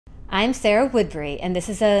I'm Sarah Woodbury, and this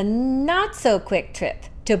is a not-so-quick trip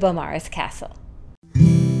to Beaumaris Castle.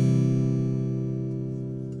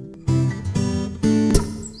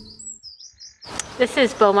 This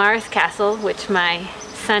is Beaumaris Castle, which my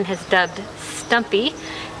son has dubbed Stumpy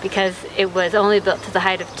because it was only built to the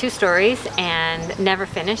height of 2 stories and never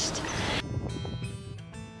finished.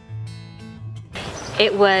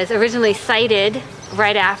 It was originally sited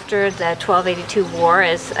right after the 1282 war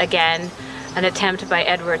as, again, an attempt by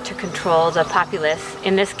Edward to control the populace,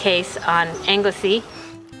 in this case on Anglesey.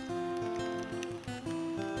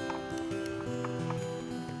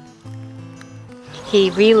 He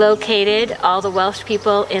relocated all the Welsh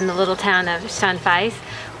people in the little town of Llanfaes,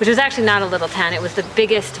 which was actually not a little town. It was the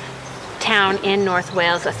biggest town in North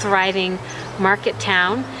Wales, a thriving market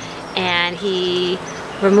town. And he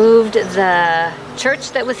removed the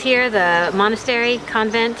church that was here, the monastery,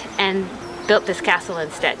 convent, and built this castle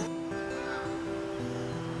instead.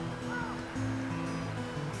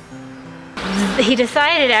 He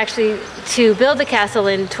decided actually to build the castle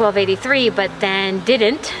in 1283, but then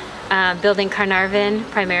didn't, building Carnarvon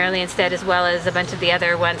primarily instead, as well as a bunch of the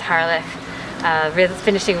other ones, Harlech,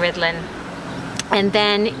 finishing Rhuddlan. And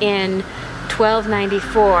then in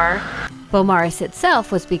 1294, Beaumaris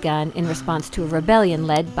itself was begun in response to a rebellion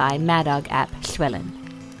led by Madog ap Llywelyn.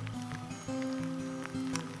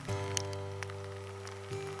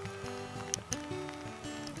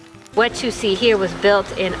 What you see here was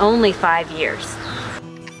built in only 5 years.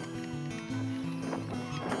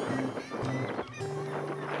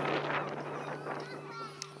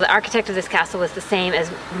 The architect of this castle was the same as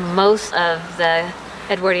most of the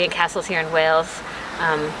Edwardian castles here in Wales,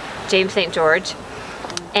 James St. George.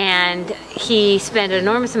 And he spent an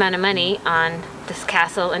enormous amount of money on this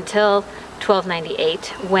castle until 1298,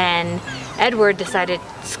 when Edward decided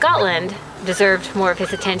Scotland deserved more of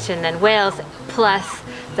his attention than Wales, plus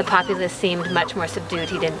the populace seemed much more subdued.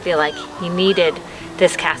 He didn't feel like he needed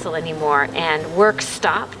this castle anymore, and work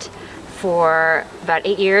stopped for about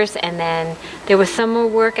 8 years, and then there was some more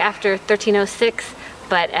work after 1306,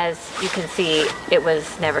 but as you can see, it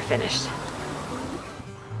was never finished.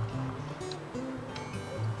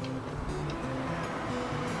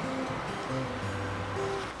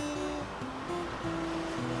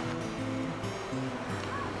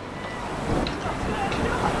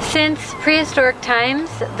 Since prehistoric times,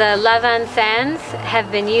 the Lavan Sands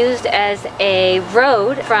have been used as a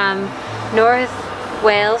road from North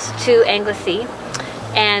Wales to Anglesey,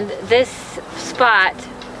 and this spot,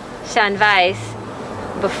 Llanfaes,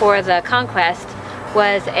 before the conquest,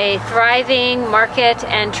 was a thriving market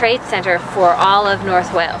and trade center for all of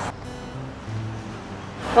North Wales.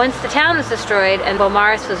 Once the town was destroyed and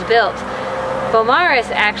Beaumaris was built,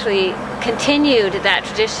 Beaumaris actually continued that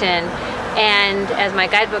tradition. And as my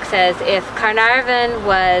guidebook says, if Carnarvon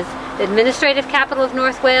was the administrative capital of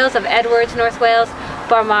North Wales, of Edward's North Wales,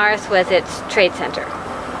 Beaumaris was its trade center.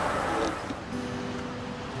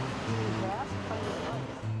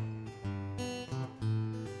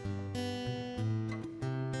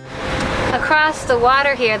 Across the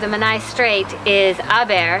water here, the Menai Strait, is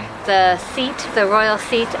Aber, the seat, the royal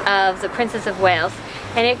seat of the Princes of Wales,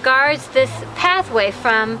 and it guards this pathway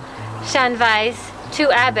from Llanfaes to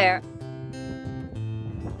Aber.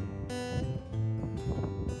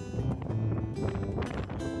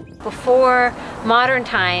 Before modern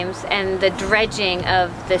times and the dredging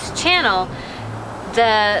of this channel,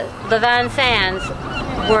 the Lavan Sands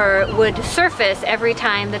would surface every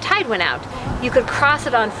time the tide went out. You could cross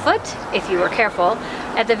it on foot if you were careful.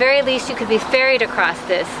 At the very least, you could be ferried across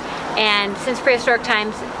this. And since prehistoric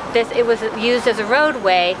times, it was used as a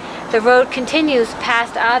roadway. The road continues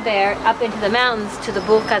past Aber up into the mountains to the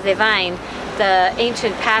Bwlch a Ddefaen, the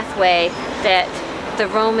ancient pathway that the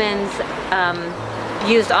Romans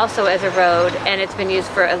used also as a road, and it's been used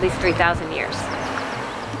for at least 3,000 years.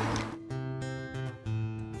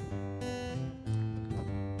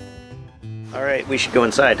 All right, we should go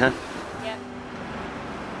inside, huh? Yep.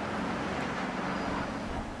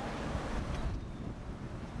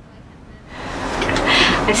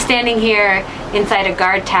 I'm standing here inside a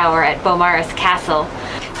guard tower at Beaumaris Castle.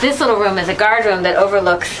 This little room is a guard room that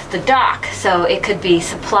overlooks the dock, so it could be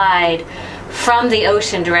supplied from the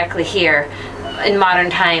ocean directly here. In modern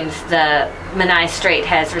times, the Menai Strait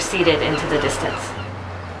has receded into the distance.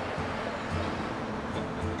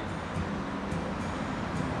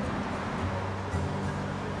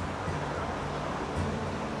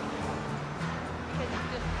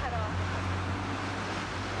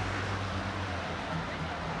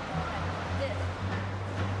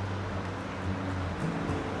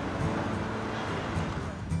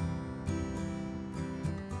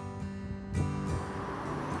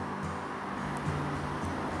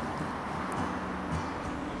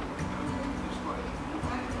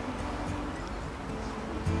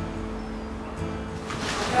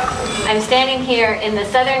 I'm standing here in the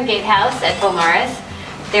southern gatehouse at Beaumaris.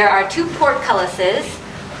 There are two portcullises.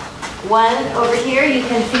 One over here, you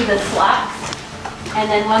can see the slocks,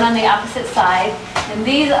 and then one on the opposite side. And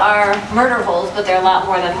these are murder holes, but they're a lot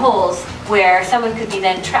more than holes, where someone could be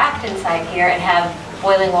then trapped inside here and have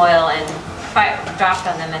boiling oil and fire dropped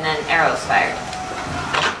on them and then arrows fired.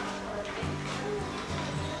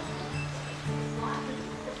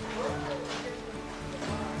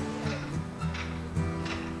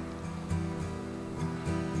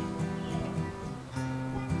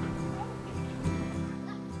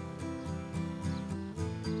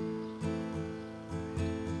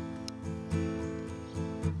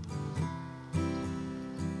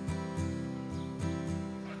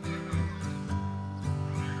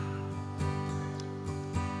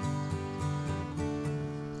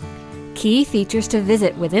 Key features to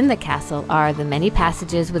visit within the castle are the many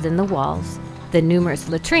passages within the walls, the numerous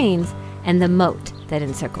latrines, and the moat that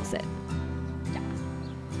encircles it.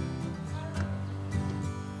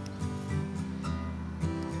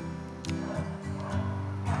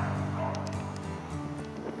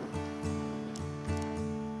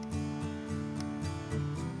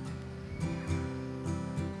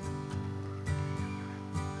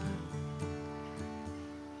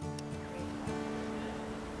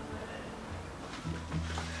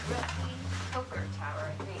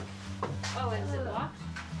 Oh, is it locked?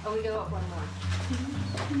 Oh, we go up one more.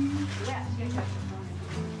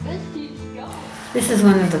 This is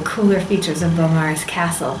one of the cooler features of Beaumaris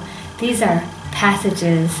Castle. These are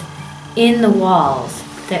passages in the walls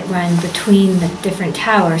that run between the different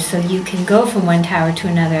towers, so you can go from one tower to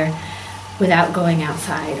another without going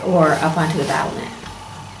outside or up onto the battlement.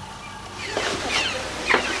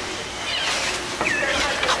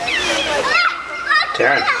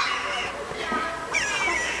 Darren.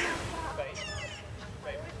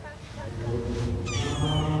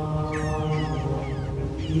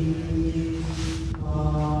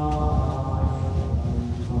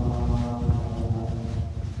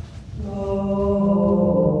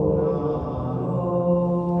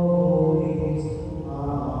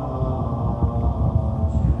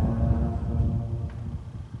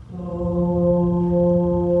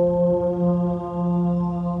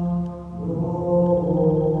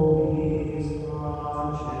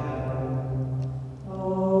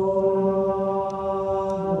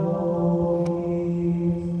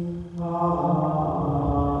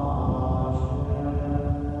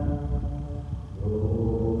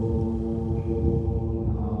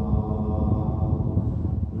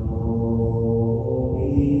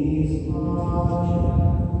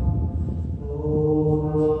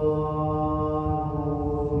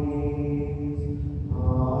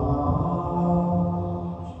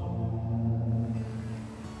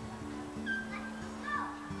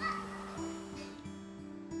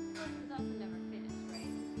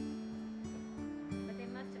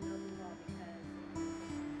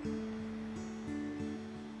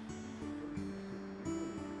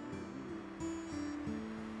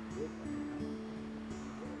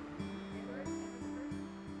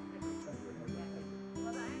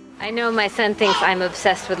 I know my son thinks I'm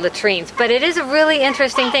obsessed with latrines, but it is a really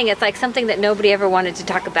interesting thing. It's like something that nobody ever wanted to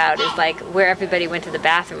talk about, is like where everybody went to the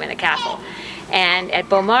bathroom in a castle. And at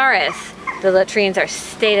Beaumaris, the latrines are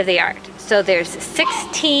state-of-the-art. So there's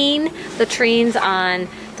 16 latrines on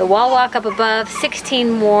the wall walk up above, 16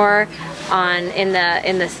 more in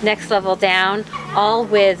this next level down, all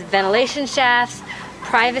with ventilation shafts,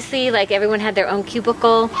 privacy, like everyone had their own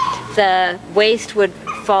cubicle. The waste would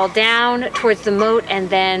fall down towards the moat, and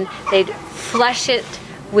then they'd flush it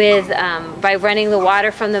with by running the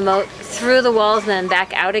water from the moat through the walls and then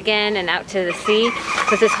back out again and out to the sea,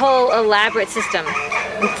 with this whole elaborate system.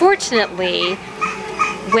 Unfortunately,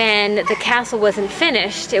 when the castle wasn't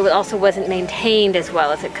finished, it also wasn't maintained as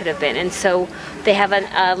well as it could have been, and so they have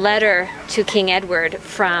a letter to King Edward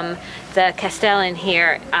from the Castellan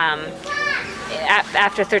here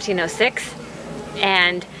after 1306,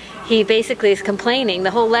 and he basically is complaining.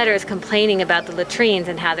 The whole letter is complaining about the latrines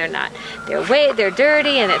and how they're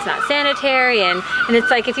dirty and it's not sanitary, and it's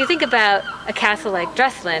like, if you think about a castle like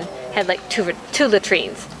Dresselen had like two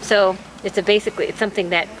latrines, so it's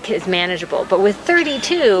something that is manageable. But with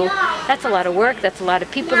 32, that's a lot of work. That's a lot of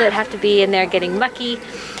people that have to be in there getting mucky,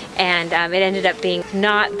 and it ended up being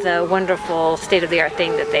not the wonderful state-of-the-art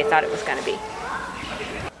thing that they thought it was going to be.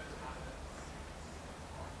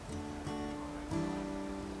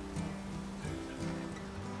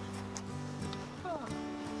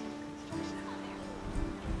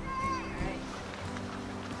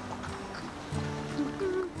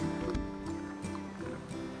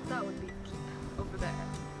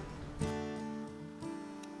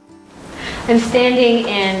 I'm standing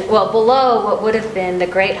in, well, below what would have been the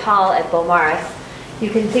Great Hall at Beaumaris. You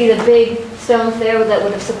can see the big stones there that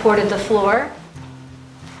would have supported the floor.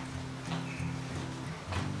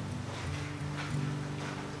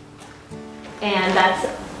 And that's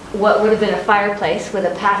what would have been a fireplace with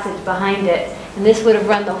a passage behind it. And this would have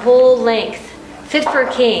run the whole length, fit for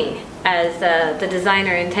a king, as the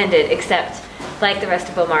designer intended, except like the rest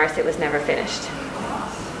of Beaumaris, it was never finished.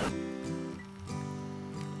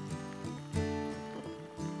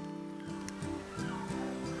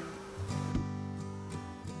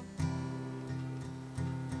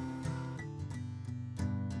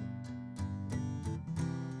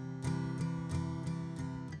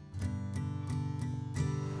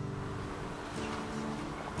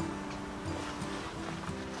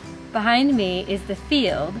 Behind me is the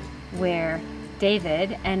field where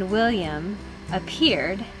David and William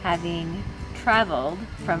appeared, having traveled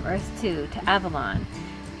from Earth 2 to Avalon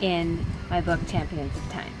in my book Champions of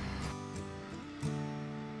Time.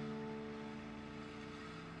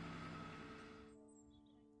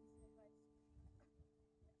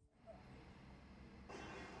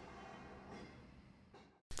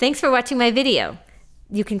 Thanks for watching my video.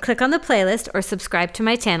 You can click on the playlist or subscribe to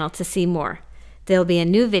my channel to see more. There'll be a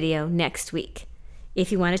new video next week.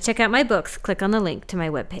 If you want to check out my books, click on the link to my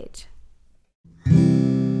webpage.